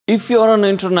If you are an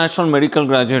international medical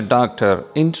graduate doctor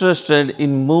interested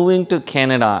in moving to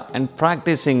Canada and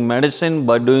practicing medicine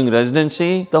by doing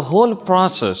residency, the whole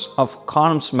process of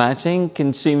CaRMS matching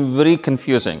can seem very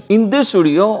confusing. In this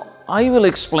video, I will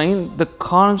explain the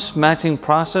CaRMS matching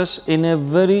process in a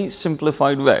very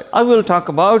simplified way. I will talk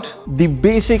about the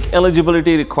basic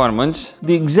eligibility requirements,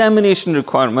 the examination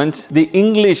requirements, the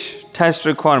English test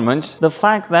requirements, the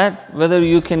fact that whether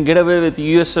you can get away with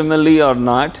USMLE or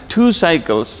not, 2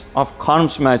 cycles of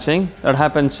CaRMS matching that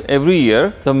happens every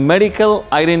year, the medical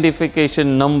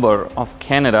identification number of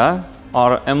Canada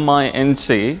or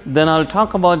MINC. Then I'll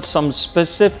talk about some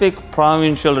specific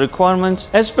provincial requirements,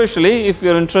 especially if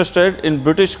you're interested in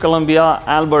British Columbia,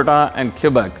 Alberta and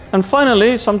Quebec. And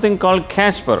finally, something called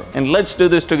CASPER, and let's do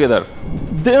this together.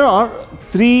 There are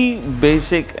 3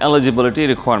 basic eligibility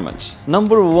requirements.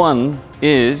 Number 1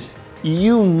 is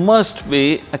you must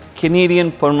be a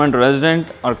Canadian permanent resident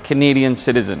or Canadian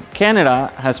citizen.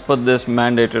 Canada has put this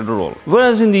mandated rule.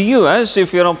 Whereas in the US,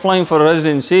 if you're applying for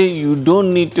residency, you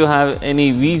don't need to have any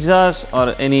visas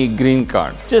or any green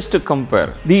card. Just to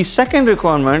compare. The second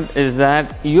requirement is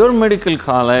that your medical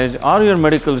college or your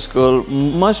medical school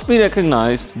must be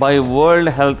recognized by World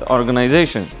Health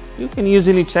Organization. You can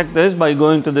easily check this by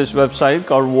going to this website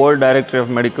called World Directory of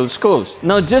Medical Schools.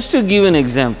 Now, just to give an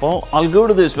example, I'll go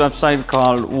to this website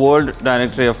called World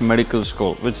Directory of Medical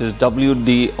School, which is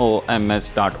wdoms.org,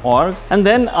 and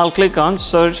then I'll click on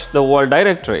Search the World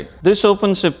Directory. This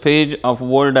opens a page of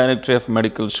World Directory of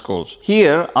Medical Schools.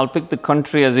 Here, I'll pick the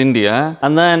country as India,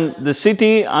 and then the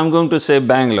city, I'm going to say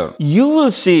Bangalore. You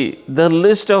will see the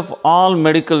list of all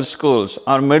medical schools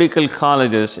or medical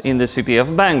colleges in the city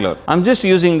of Bangalore. I'm just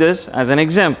using this as an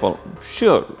example.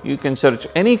 Sure, you can search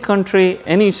any country,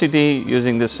 any city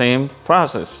using the same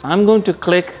process. I'm going to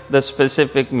click the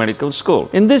specific medical school.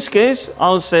 In this case,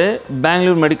 I'll say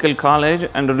Bangalore Medical College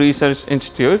and Research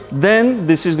Institute. Then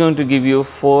this is going to give you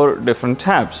 4 different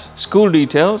tabs: school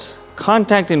details,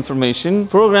 contact information,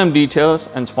 program details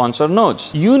and sponsor notes.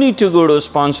 You need to go to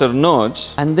sponsor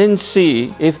notes and then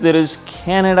see if there is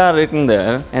Canada written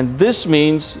there, and this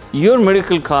means your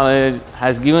medical college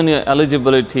has given you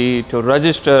eligibility to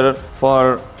register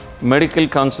for Medical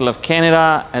Council of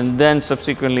Canada and then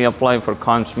subsequently apply for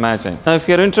CaRMS matching. Now, if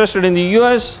you're interested in the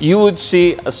US, you would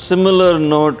see a similar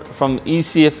note from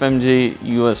ECFMG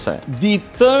USA. The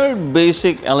third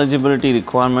basic eligibility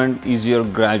requirement is your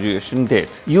graduation date.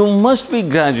 You must be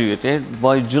graduated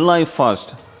by July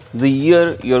 1st, the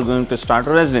year you're going to start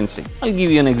a residency. I'll give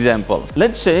you an example.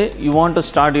 Let's say you want to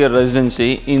start your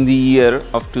residency in the year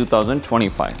of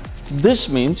 2025. This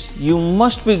means you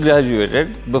must be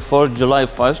graduated before July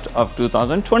 1st of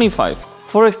 2025.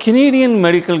 For a Canadian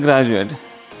medical graduate,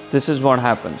 this is what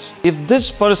happens. If this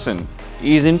person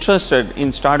is interested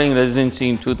in starting residency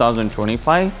in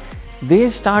 2025, they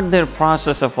start their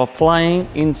process of applying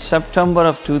in September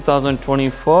of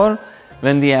 2024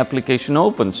 when the application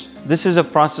opens. This is a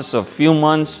process of few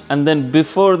months, and then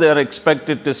before they are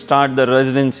expected to start the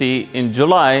residency in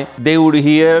July, they would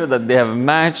hear that they have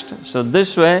matched. So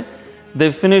this way, they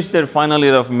finish their final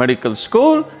year of medical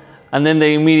school and then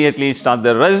they immediately start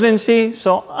their residency.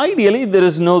 So ideally, there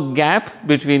is no gap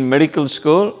between medical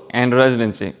school and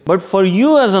residency. But for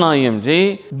you as an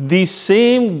IMG, the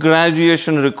same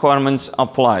graduation requirements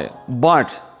apply.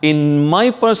 But in my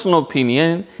personal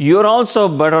opinion, you're also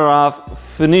better off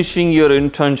finishing your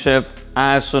internship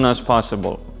as soon as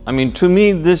possible. I mean, to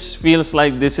me, this feels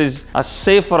like this is a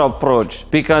safer approach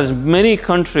because many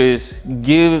countries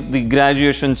give the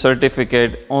graduation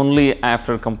certificate only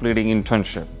after completing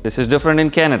internship. This is different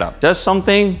in Canada. Just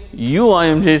something you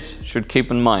IMGs should keep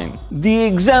in mind. The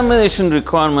examination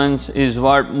requirements is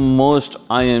what most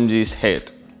IMGs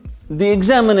hate. The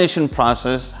examination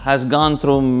process has gone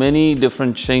through many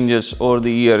different changes over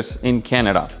the years in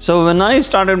Canada. So when I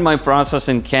started my process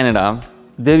in Canada,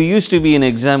 there used to be an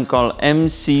exam called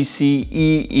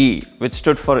MCCEE, which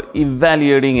stood for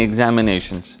Evaluating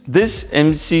Examinations. This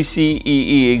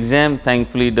MCCEE exam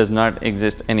thankfully does not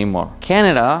exist anymore.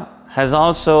 Canada has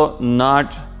also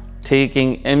not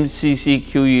taken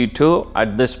MCCQE2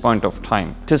 at this point of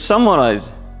time. To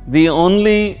summarize, the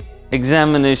only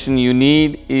examination you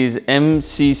need is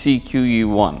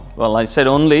MCCQE1. Well, I said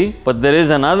only, but there is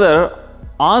another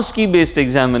OSCE-based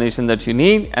examination that you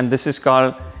need, and this is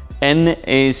called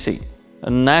NAC, a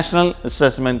National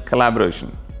Assessment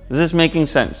Collaboration. Is this making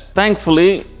sense?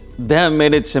 Thankfully, they have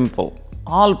made it simple.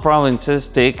 All provinces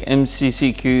take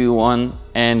MCCQE1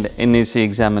 and NAC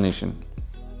examination.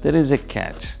 there is a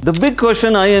catch. The big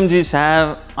question IMGs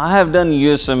have, I have done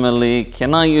USMLE,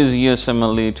 can I use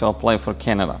USMLE to apply for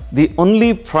Canada? The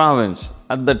only province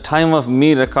at the time of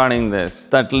me recording this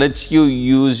that lets you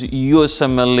use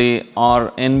USMLE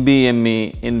or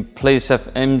NBME in place of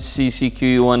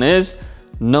MCCQE1 is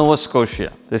Nova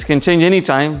Scotia. This can change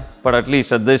anytime, but at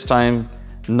least at this time,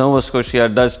 Nova Scotia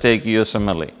does take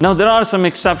USMLE. Now, there are some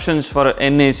exceptions for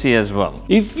NAC as well.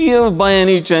 If you have by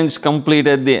any chance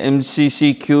completed the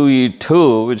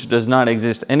MCCQE2, which does not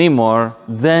exist anymore,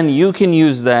 then you can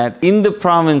use that in the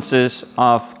provinces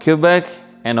of Quebec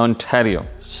and Ontario.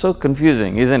 So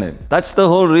confusing, isn't it? That's the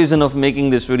whole reason of making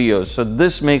this video. So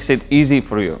this makes it easy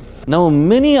for you. Now,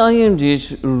 many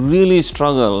IMGs really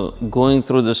struggle going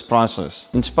through this process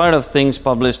in spite of things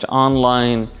published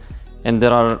online, and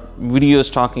there are videos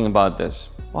talking about this.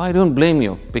 Well, I don't blame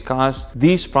you because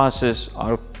these processes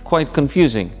are quite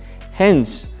confusing.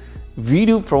 Hence, we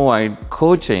do provide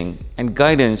coaching and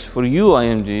guidance for you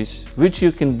IMGs, which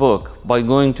you can book by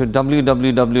going to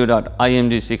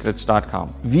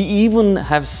www.imgsecrets.com. We even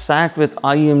have sat with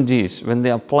IMGs when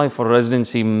they apply for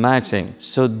residency matching,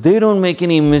 so they don't make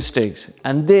any mistakes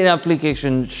and their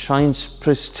application shines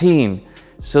pristine.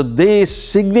 So they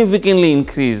significantly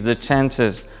increase the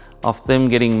chances of them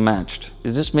getting matched.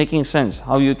 Is this making sense?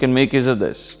 How you can make use of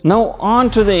this? Now on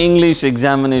to the English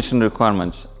examination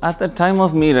requirements. At the time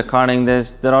of me recording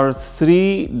this, there are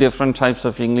 3 different types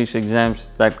of English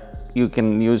exams that you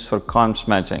can use for CaRMS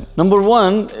matching. Number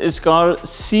 1 is called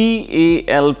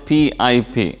CALPIP,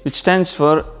 which stands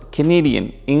for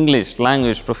Canadian English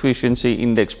Language Proficiency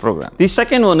Index Program. The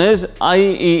second one is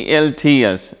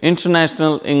IELTS,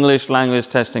 International English Language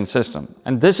Testing System.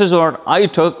 And this is what I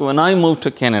took when I moved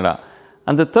to Canada.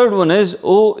 And the third one is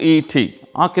OET,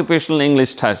 Occupational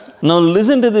English Test. Now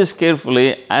listen to this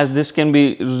carefully as this can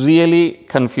be really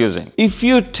confusing. If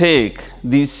you take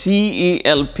the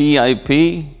CALPIP,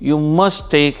 you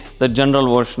must take the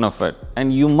general version of it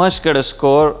and you must get a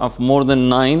score of more than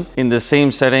 9 in the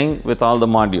same setting with all the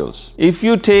modules. If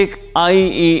you take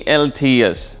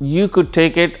IELTS, you could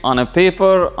take it on a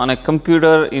paper, on a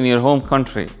computer in your home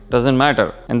country. Doesn't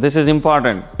matter. And this is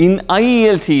important. In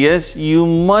IELTS, you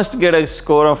must get a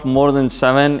score of more than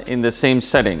 7 in the same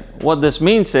setting. What this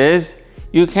means is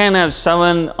you can have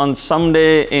 7 on some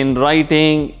day in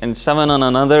writing and 7 on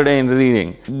another day in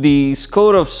reading. The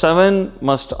score of 7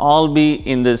 must all be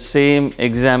in the same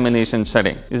examination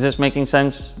setting. Is this making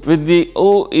sense? With the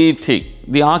OET,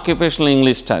 the Occupational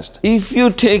English Test, if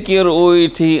you take your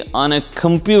OET on a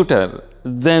computer,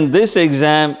 then this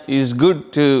exam is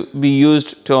good to be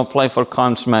used to apply for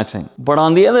CaRMS matching. But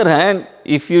on the other hand,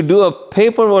 if you do a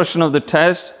paper version of the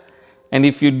test, and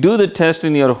if you do the test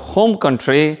in your home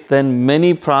country, then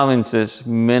many provinces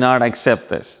may not accept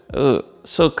this.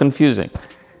 So confusing.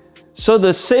 So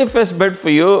the safest bet for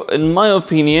you, in my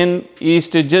opinion, is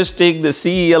to just take the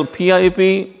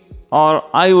CALPIP, or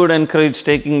I would encourage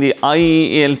taking the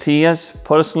IELTS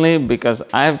personally because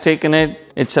I have taken it.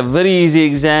 It's a very easy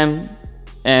exam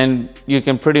and you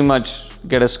can pretty much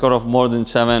get a score of more than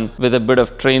 7 with a bit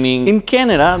of training. In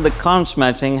Canada, the CaRMS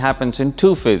matching happens in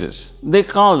 2 phases. They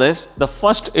call this the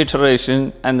first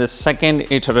iteration and the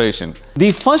second iteration.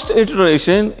 The first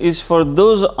iteration is for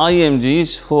those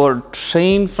IMGs who are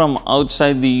trained from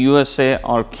outside the USA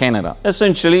or Canada,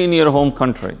 essentially in your home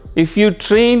country. If you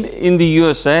trained in the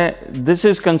USA, this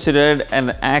is considered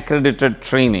an accredited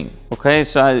training. Okay,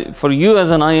 so for you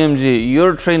as an IMG,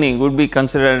 your training would be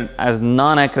considered as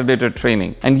non-accredited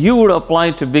training and you would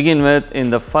apply to begin with in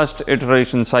the first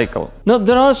iteration cycle. Now,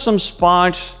 there are some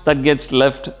spots that gets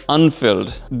left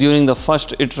unfilled during the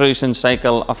first iteration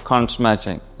cycle of CaRMS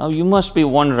matching. Now, you must be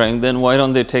wondering, then why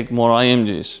don't they take more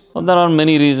IMGs? Well, there are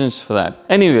many reasons for that.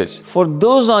 Anyways, for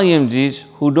those IMGs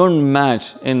who don't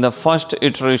match in the first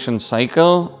iteration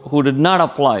cycle, who did not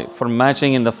apply for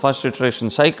matching in the first iteration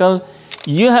cycle,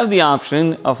 you have the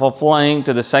option of applying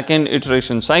to the second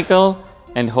iteration cycle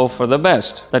and hope for the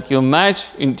best, that you match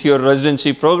into your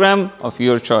residency program of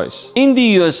your choice. In the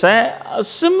USA, a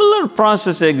similar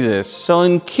process exists. So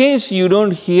in case you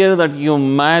don't hear that you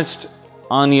matched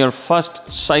on your first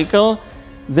cycle,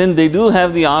 then they do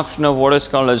have the option of what is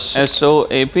called as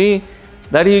SOAP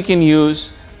that you can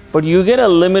use, but you get a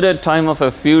limited time of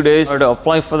a few days to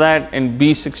apply for that and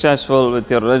be successful with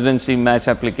your residency match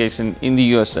application in the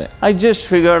USA. I just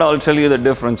figured I'll tell you the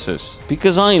differences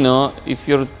because I know if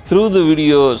you're through the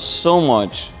video so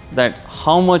much that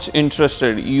how much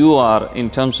interested you are in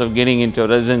terms of getting into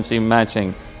residency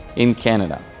matching in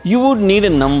Canada. You would need a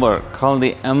number called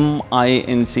the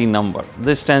MINC number.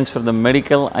 This stands for the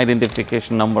Medical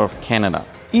Identification Number of Canada.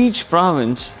 Each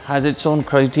province has its own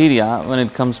criteria when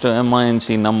it comes to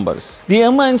MINC numbers. The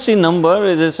MINC number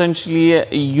is essentially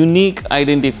a unique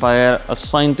identifier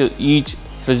assigned to each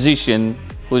physician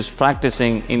who is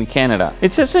practicing in Canada.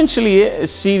 It's essentially a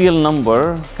serial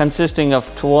number consisting of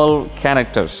 12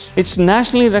 characters. It's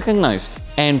nationally recognized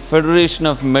and Federation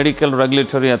of Medical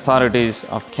Regulatory Authorities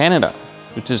of Canada,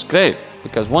 which is great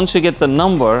because once you get the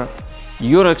number,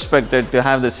 you're expected to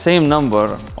have the same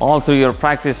number all through your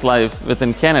practice life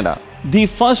within Canada. The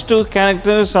first two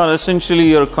characters are essentially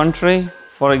your country.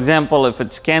 For example, if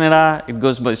it's Canada, it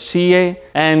goes by CA.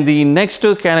 And the next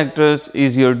two characters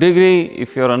is your degree.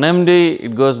 If you're an MD,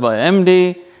 it goes by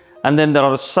MD. And then there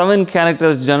are 7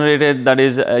 characters generated, that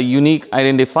is a unique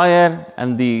identifier,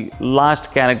 and the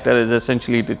last character is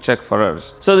essentially to check for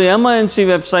errors. So the MINC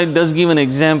website does give an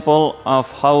example of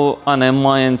how an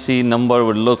MINC number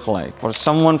would look like. For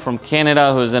someone from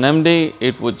Canada who is an MD,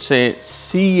 it would say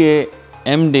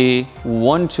CAMD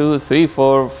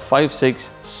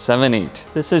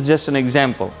 12345678. This is just an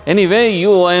example. Anyway, you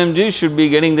IMG should be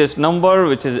getting this number,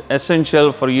 which is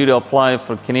essential for you to apply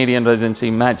for Canadian residency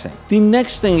matching. The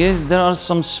next thing is there are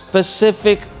some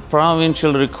specific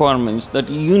provincial requirements that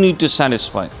you need to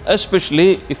satisfy,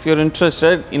 especially if you're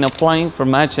interested in applying for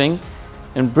matching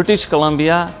in British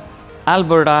Columbia,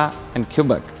 Alberta, and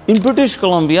Quebec. In British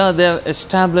Columbia, they have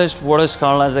established what is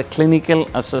called as a clinical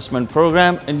assessment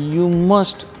program, and you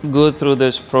must go through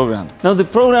this program. Now, the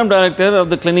program director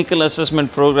of the clinical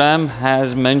assessment program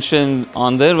has mentioned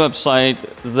on their website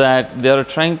that they are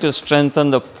trying to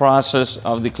strengthen the process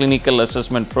of the clinical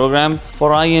assessment program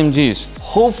for IMGs.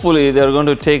 Hopefully, they are going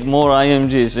to take more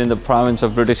IMGs in the province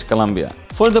of British Columbia.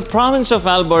 For the province of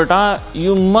Alberta,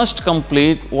 you must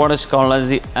complete what is called as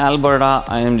the Alberta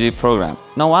IMG program.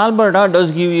 Now, Alberta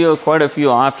does give you quite a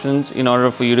few options in order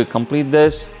for you to complete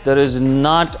this. There is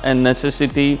not a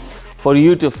necessity for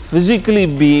you to physically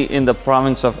be in the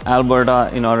province of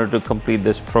Alberta in order to complete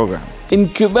this program. In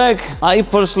Quebec, I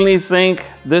personally think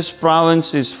this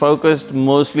province is focused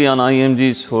mostly on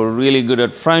IMGs who are really good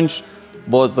at French,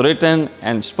 both written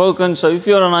and spoken. So if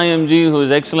you're an IMG who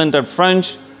is excellent at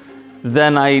French,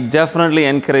 then I definitely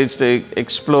encourage to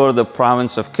explore the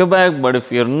province of Quebec. But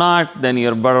if you're not, then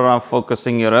you're better off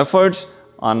focusing your efforts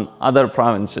on other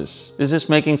provinces. Is this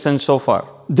making sense so far?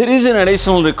 There is an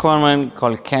additional requirement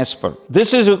called CASPR.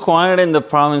 This is required in the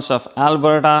province of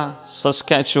Alberta,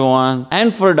 Saskatchewan,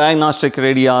 and for diagnostic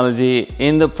radiology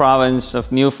in the province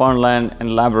of Newfoundland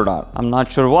and Labrador. I'm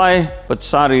not sure why, but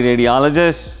sorry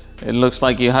radiologists. It looks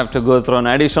like you have to go through an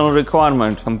additional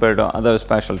requirement compared to other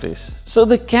specialties. So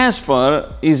the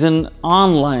CASPR is an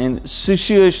online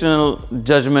situational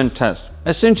judgment test.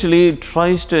 Essentially, it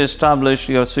tries to establish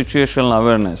your situational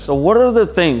awareness. So what are the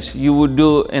things you would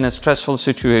do in a stressful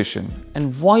situation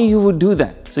and why you would do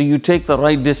that so you take the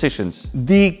right decisions?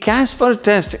 The CASPR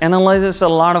test analyzes a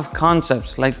lot of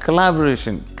concepts like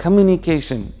collaboration,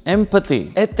 communication,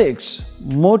 empathy, ethics,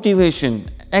 motivation,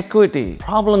 equity,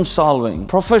 problem solving,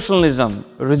 professionalism,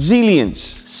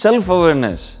 resilience,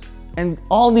 self-awareness, and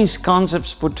all these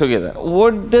concepts put together.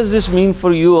 What does this mean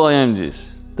for you IMGs?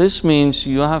 This means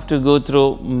you have to go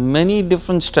through many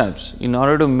different steps in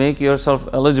order to make yourself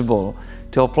eligible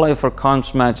to apply for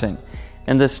CaRMS matching.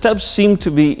 And the steps seem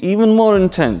to be even more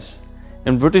intense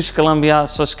in British Columbia,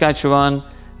 Saskatchewan,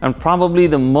 and probably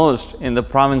the most in the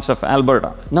province of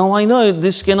Alberta. Now, I know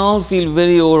this can all feel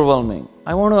very overwhelming.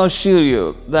 I want to assure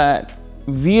you that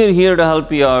we are here to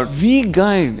help you out. We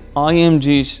guide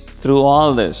IMGs through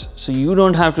all this, so you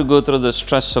don't have to go through the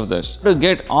stress of this. To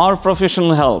get our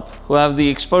professional help, who have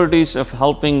the expertise of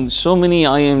helping so many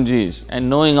IMGs and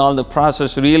knowing all the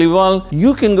process really well,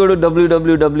 you can go to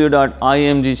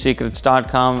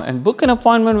www.imgsecrets.com and book an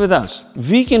appointment with us.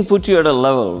 We can put you at a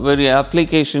level where your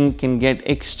application can get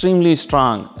extremely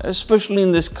strong, especially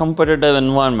in this competitive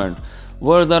environment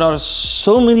where there are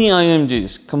so many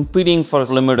IMGs competing for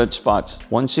limited spots.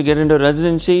 Once you get into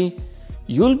residency,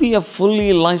 you'll be a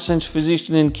fully licensed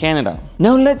physician in Canada.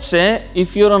 Now, let's say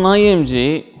if you're an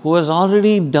IMG who has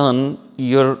already done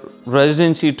your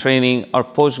residency training or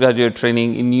postgraduate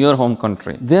training in your home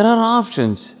country, there are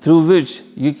options through which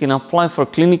you can apply for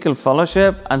clinical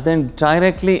fellowship and then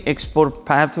directly explore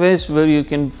pathways where you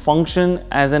can function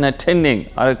as an attending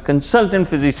or a consultant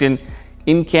physician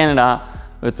in Canada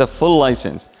with a full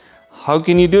license. How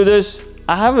can you do this?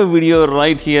 I have a video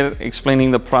right here explaining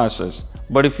the process.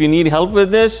 But if you need help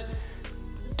with this,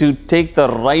 to take the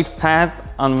right path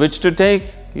on which to take,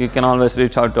 you can always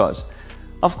reach out to us.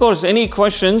 Of course, any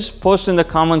questions, post in the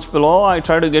comments below. I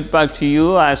try to get back to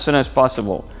you as soon as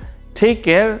possible. Take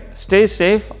care, stay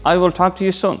safe. I will talk to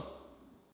you soon.